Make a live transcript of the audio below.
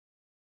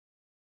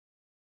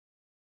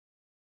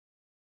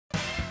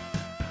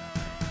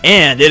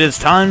And it is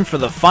time for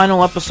the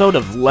final episode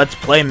of Let's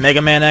Play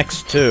Mega Man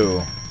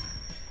X2.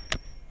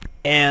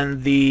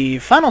 And the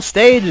final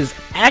stage is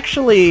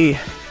actually...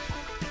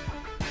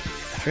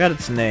 I forgot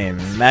its name.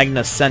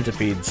 Magna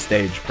Centipede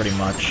stage, pretty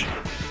much.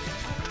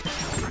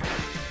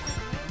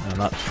 No,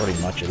 not pretty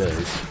much, it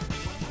is.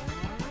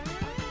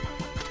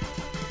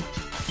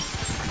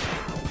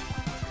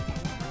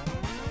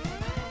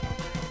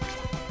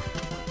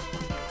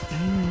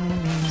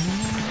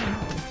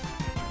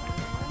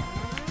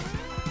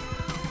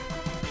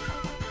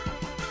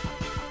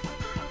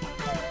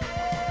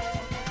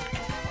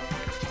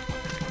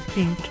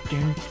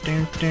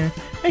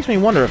 Makes me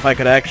wonder if I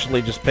could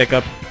actually just pick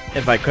up...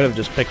 if I could have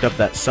just picked up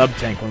that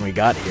sub-tank when we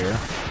got here.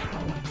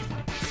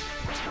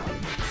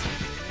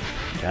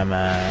 Come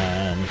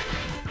on.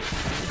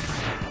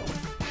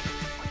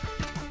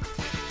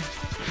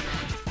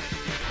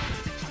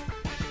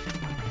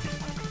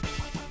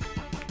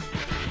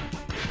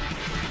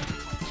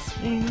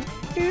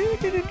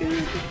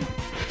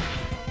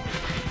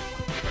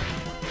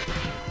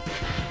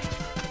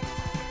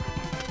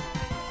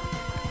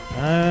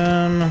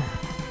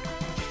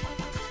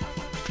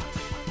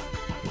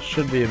 There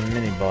should be a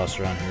mini-boss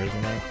around here,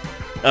 isn't there?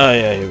 Oh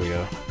yeah, here we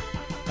go.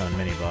 Not a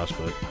mini-boss,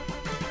 but...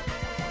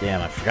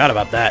 damn, I forgot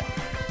about that.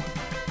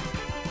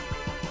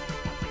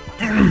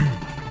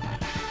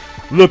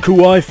 Look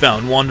who I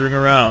found wandering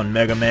around,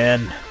 Mega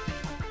Man.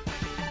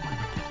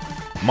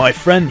 My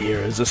friend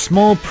here has a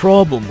small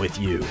problem with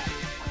you.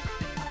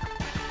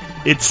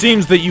 It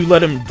seems that you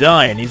let him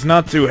die, and he's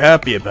not too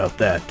happy about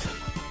that.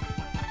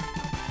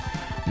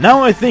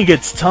 Now I think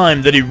it's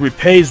time that he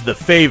repays the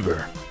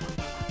favor.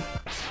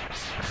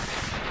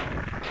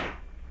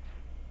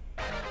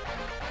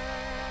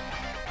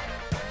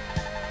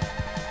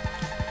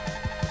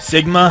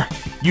 Sigma,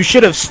 you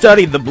should have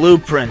studied the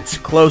blueprints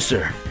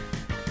closer.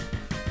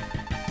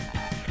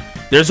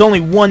 There's only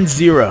one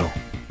Zero.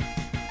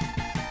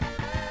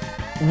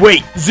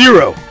 Wait,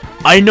 Zero!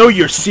 I know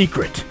your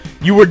secret.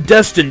 You were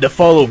destined to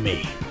follow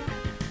me.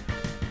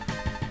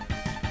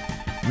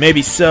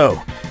 Maybe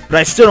so, but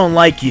I still don't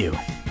like you.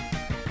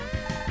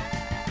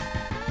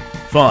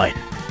 Fine.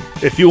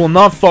 If you will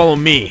not follow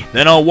me,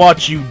 then I'll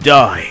watch you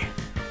die.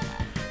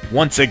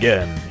 Once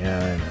again. Yeah,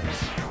 I know.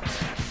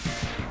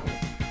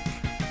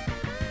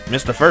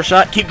 Missed the first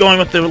shot? Keep going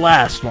with the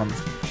last one.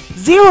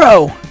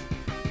 Zero!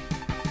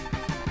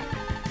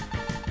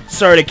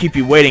 Sorry to keep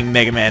you waiting,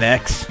 Mega Man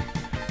X.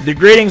 The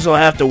greetings will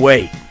have to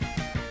wait.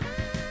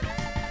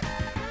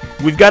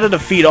 We've got to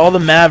defeat all the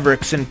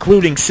Mavericks,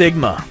 including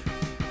Sigma.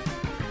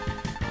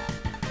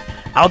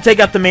 I'll take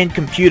out the main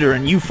computer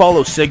and you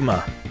follow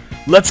Sigma.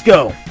 Let's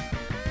go!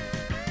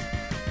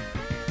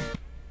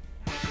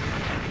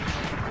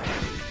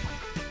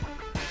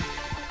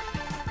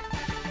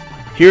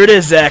 Here it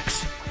is,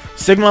 X.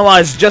 Sigma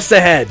lies just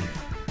ahead.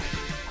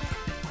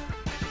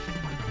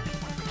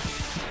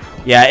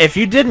 Yeah, if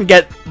you didn't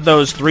get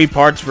those 3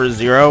 parts for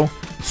Zero,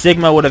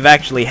 Sigma would have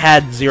actually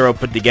had Zero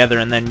put together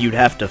and then you'd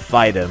have to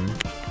fight him.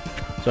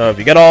 So if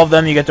you get all of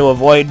them, you get to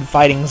avoid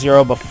fighting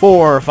Zero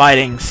before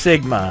fighting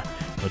Sigma,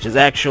 which is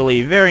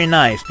actually very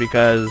nice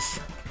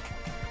because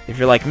if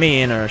you're like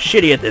me and are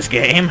shitty at this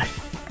game,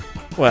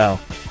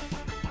 well,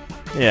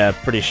 yeah,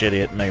 pretty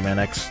shitty at Mega Man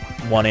X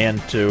 1 and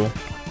 2,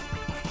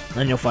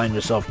 then you'll find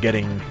yourself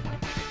getting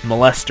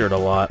molested a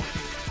lot.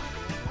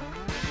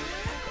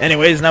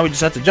 Anyways, now we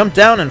just have to jump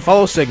down and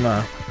follow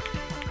Sigma.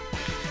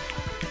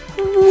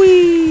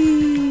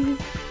 Whee!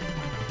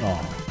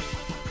 Oh.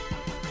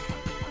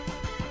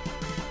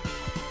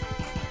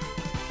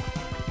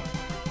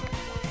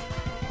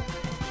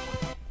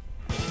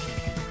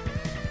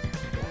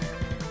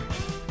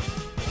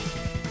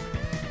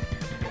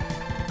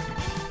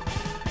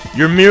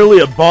 You're merely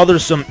a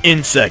bothersome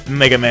insect,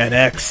 Mega Man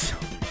X.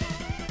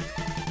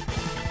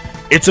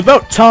 It's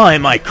about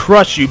time I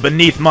crush you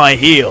beneath my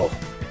heel.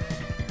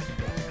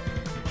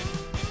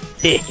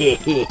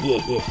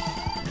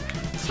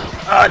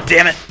 Ah, oh,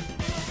 damn it.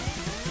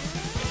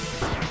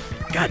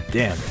 God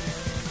damn.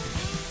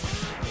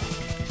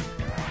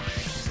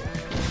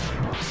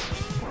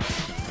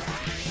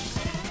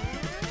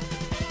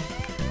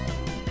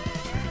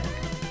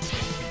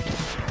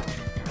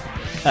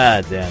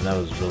 Ah, damn, that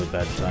was really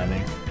bad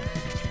timing.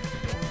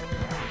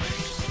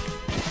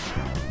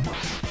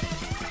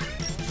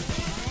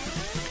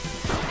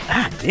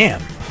 Ah,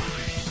 damn.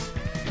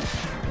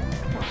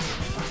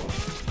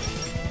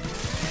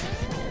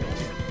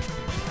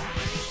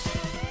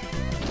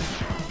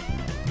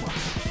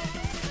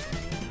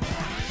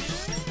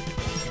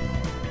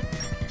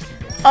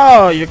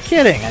 Oh, you're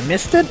kidding. I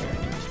missed it?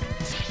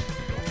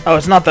 Oh,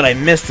 it's not that I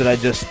missed it, I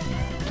just...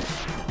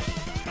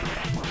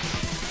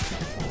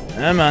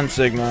 Come on,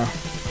 Sigma.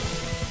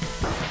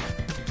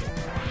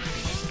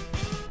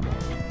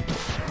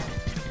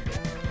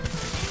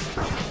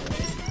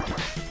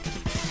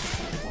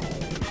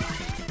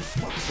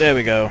 There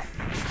we go.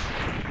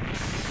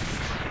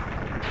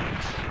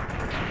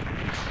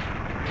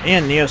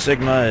 And Neo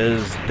Sigma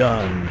is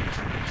done.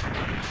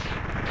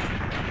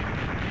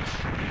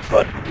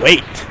 But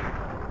wait!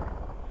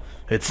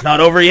 It's not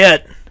over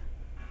yet.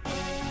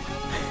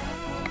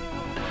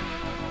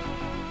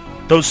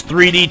 Those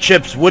 3D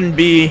chips wouldn't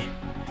be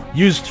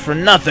used for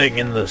nothing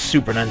in the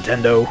Super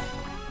Nintendo.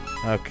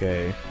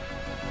 Okay.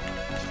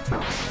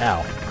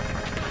 Ow.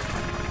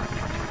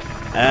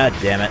 Ah,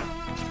 damn it.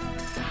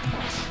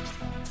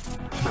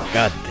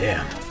 God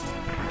damn.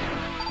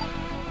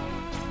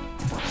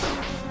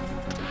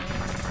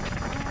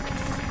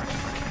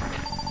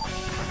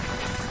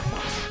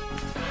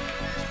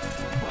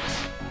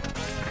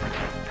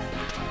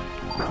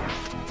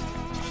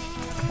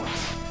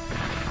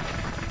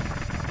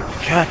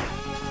 God,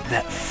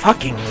 that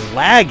fucking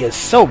lag is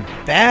so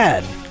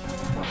bad.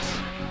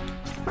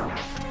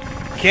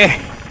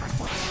 Okay.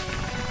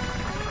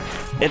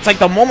 It's like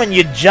the moment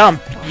you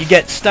jump, you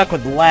get stuck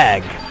with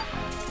lag.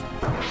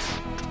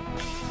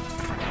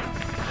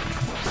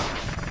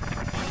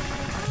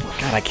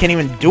 God, I can't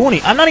even do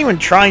any. I'm not even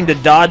trying to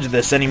dodge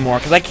this anymore,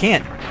 because I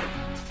can't.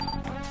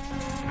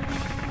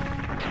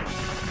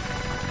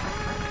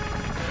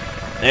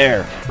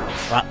 There.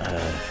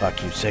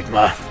 Fuck you,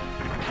 Sigma.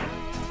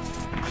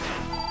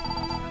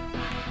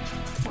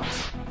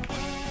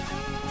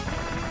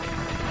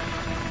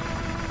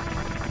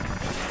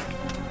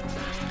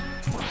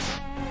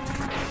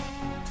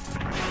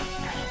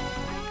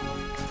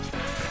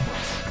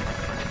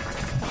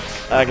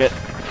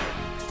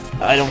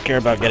 I don't care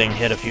about getting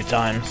hit a few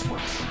times.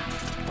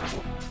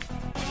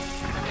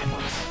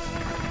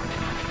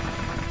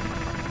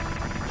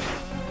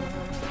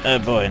 Oh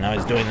boy, now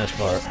he's doing this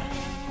part.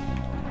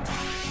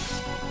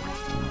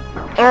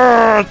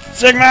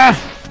 Sigma!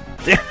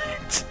 Damn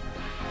it!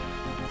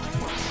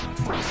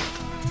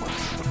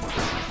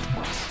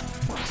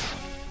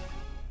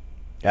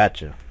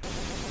 Gotcha.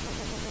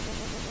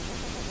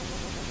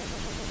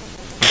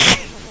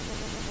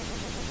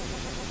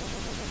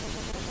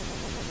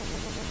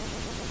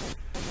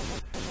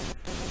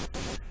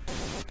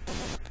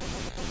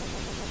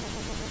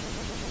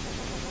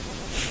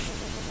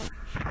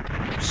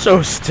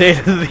 So state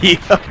of the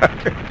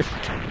art.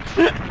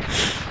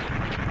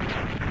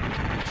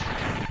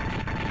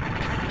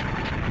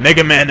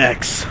 Mega Man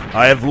X,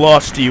 I have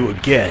lost to you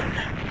again.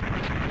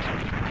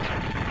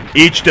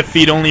 Each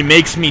defeat only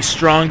makes me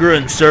stronger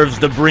and serves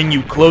to bring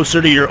you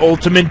closer to your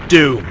ultimate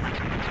doom.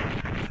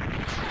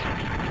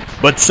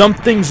 But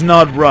something's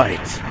not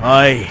right.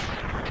 I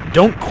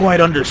don't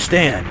quite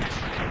understand.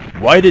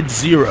 Why did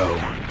Zero?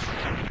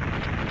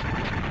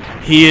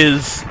 He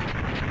is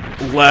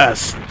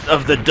last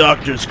of the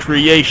Doctor's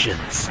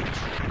creations.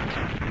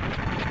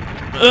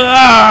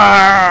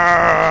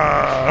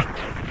 Ah!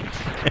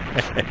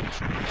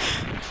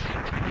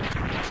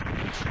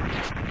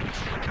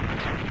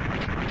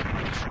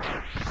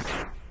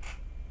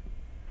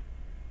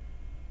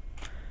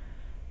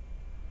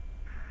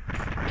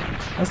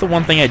 That's the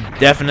one thing I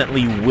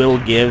definitely will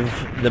give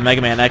the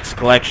Mega Man X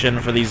collection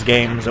for these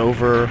games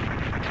over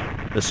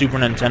the Super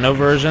Nintendo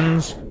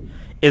versions,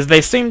 is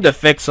they seem to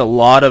fix a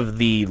lot of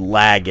the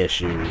lag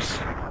issues.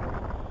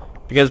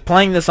 Because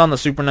playing this on the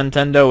Super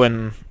Nintendo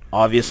and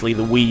obviously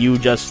the Wii U,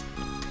 just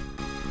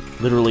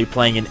literally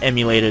playing an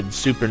emulated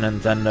Super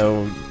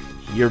Nintendo,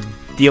 you're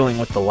dealing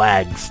with the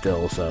lag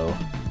still, so...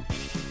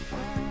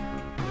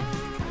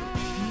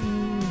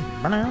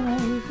 I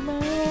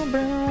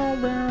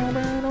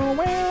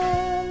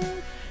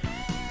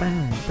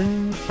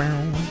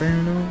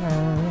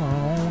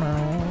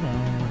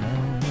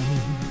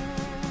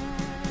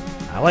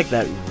like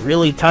that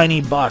really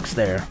tiny box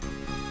there.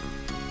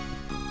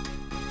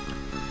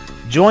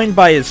 Joined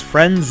by his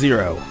friend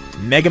Zero,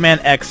 Mega Man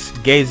X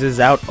gazes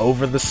out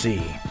over the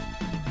sea.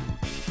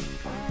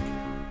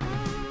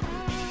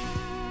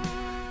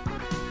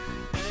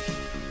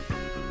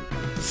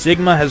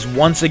 Sigma has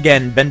once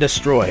again been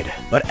destroyed,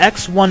 but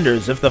X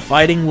wonders if the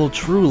fighting will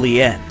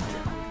truly end.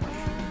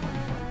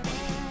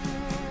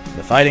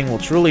 The fighting will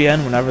truly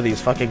end whenever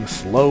these fucking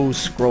slow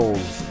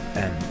scrolls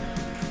end.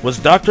 Was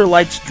Dr.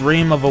 Light's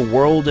dream of a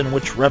world in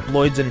which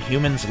Reploids and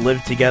humans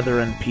live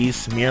together in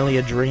peace merely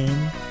a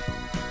dream?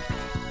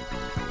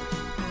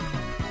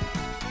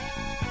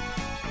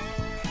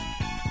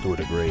 To a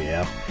degree,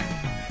 yeah.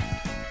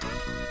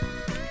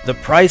 The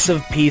price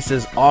of peace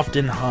is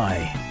often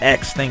high,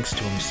 X thinks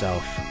to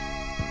himself.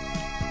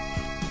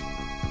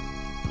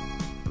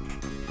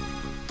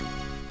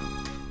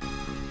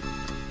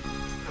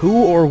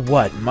 Who or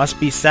what must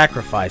be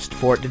sacrificed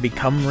for it to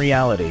become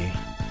reality?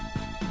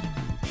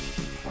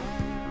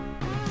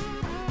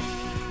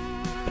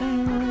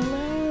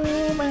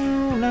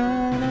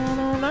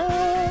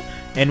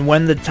 And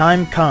when the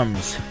time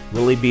comes,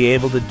 will he be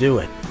able to do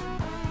it?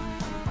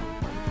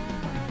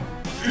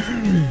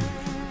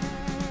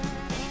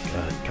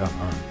 God,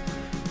 come on.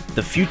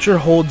 The future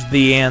holds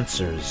the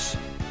answers.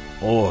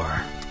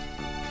 Or...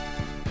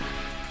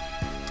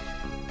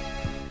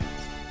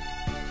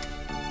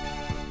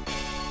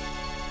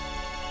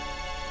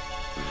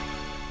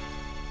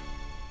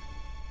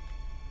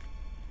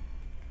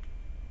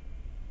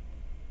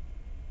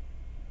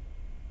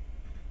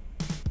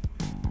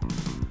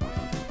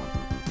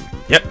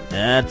 Yep,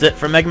 that's it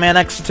for Mega Man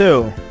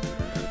X2.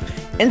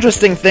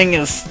 interesting thing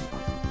is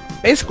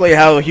basically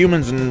how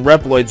humans and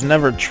Reploids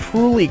never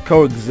truly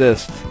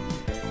coexist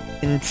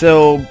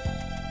until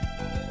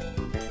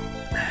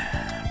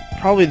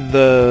probably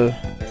the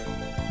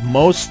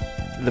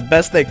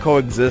best they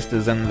coexist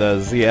is in the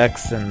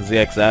ZX and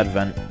ZX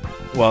Advent.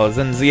 Well, it's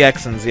in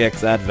ZX and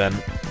ZX Advent.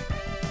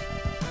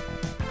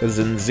 Because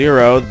in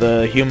Zero,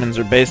 the humans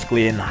are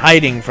basically in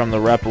hiding from the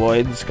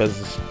Reploids,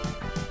 because,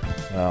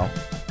 well,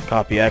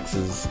 Copy X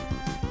is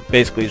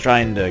basically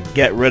trying to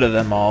get rid of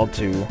them all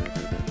to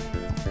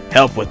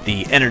help with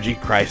the energy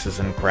crisis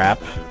and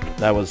crap.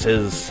 That was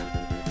his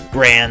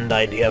grand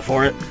idea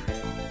for it.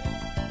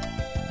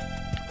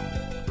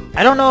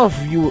 I don't know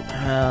if you...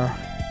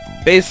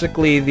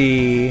 basically,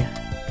 the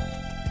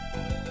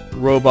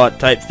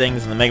robot-type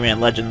things in the Mega Man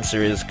Legends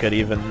series could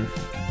even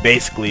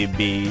basically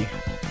be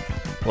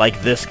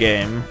like this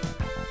game.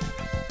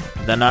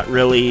 They're not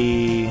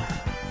really...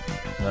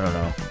 I don't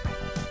know.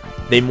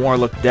 They more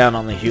look down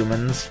on the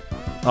humans.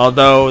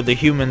 Although the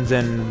humans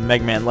in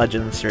Mega Man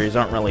Legends series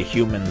aren't really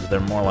humans, they're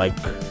more like...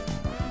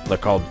 they're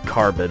called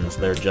carbons.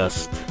 They're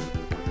just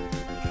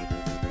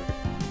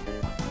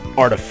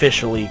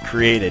artificially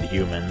created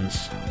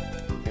humans.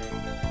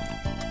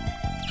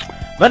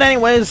 But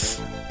anyways,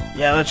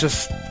 yeah, let's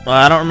just... well,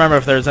 I don't remember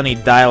if there's any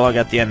dialogue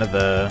at the end of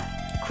the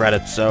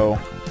credits, so...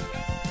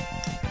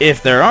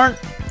 if there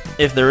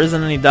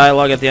isn't any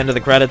dialogue at the end of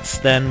the credits,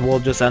 then we'll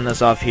just end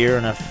this off here,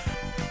 and if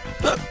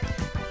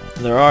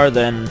there are,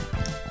 then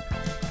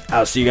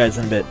I'll see you guys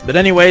in a bit. But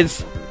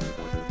anyways,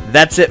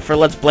 that's it for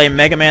Let's Play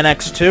Mega Man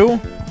X2.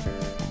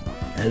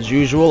 As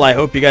usual, I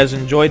hope you guys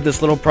enjoyed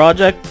this little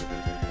project,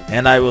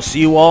 and I will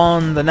see you all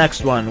in the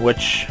next one,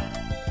 which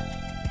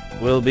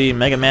will be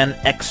Mega Man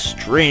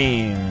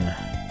Extreme.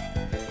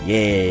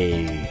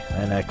 Yay!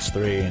 And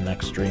X3, and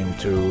Extreme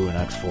 2, and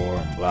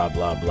X4, and blah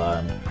blah blah.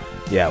 And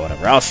yeah,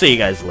 whatever. I'll see you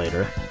guys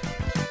later.